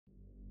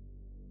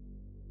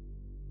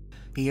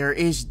Here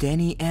is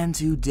Danny, and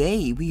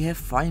today we have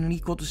finally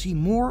got to see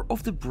more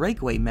of the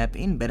Breakaway map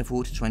in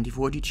Battlefield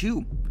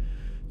 2042.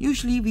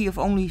 Usually we have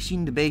only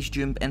seen the base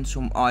jump and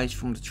some eyes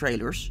from the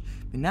trailers,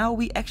 but now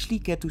we actually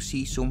get to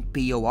see some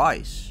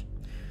POIs.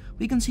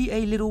 We can see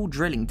a little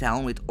drilling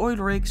town with oil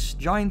rigs,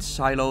 giant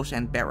silos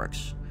and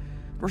barracks.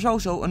 There's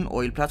also an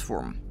oil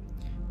platform.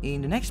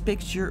 In the next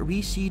picture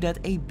we see that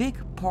a big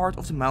part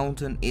of the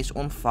mountain is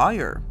on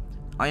fire.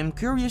 I am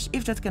curious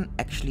if that can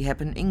actually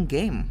happen in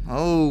game.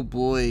 Oh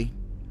boy.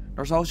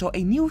 There's also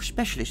a new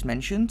specialist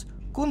mentioned,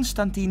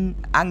 Konstantin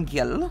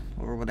Angel,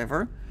 or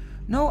whatever.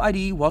 No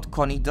idea what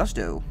Connie does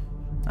though.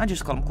 I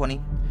just call him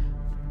Connie.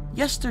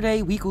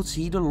 Yesterday we could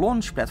see the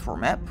launch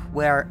platform map,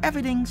 where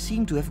everything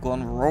seemed to have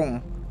gone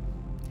wrong.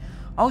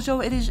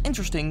 Also, it is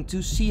interesting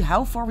to see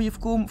how far we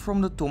have come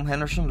from the Tom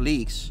Henderson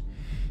leaks.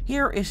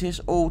 Here is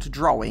his old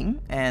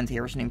drawing, and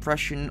here is an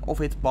impression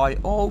of it by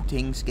All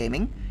Things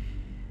Gaming.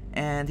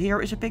 And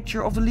here is a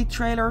picture of the leak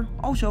trailer.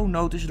 Also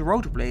notice the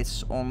rotor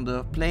blades on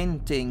the plane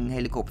thing,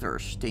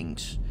 helicopters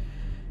things.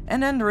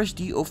 And then there is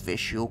the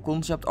official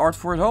concept art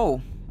for it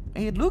all.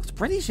 It looked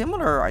pretty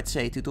similar, I'd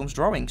say, to Tom's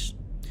drawings.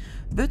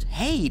 But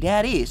hey,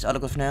 that is all I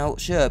got for now.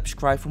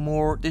 Subscribe for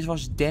more. This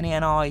was Danny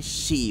and I.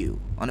 See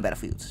you on the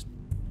battlefield.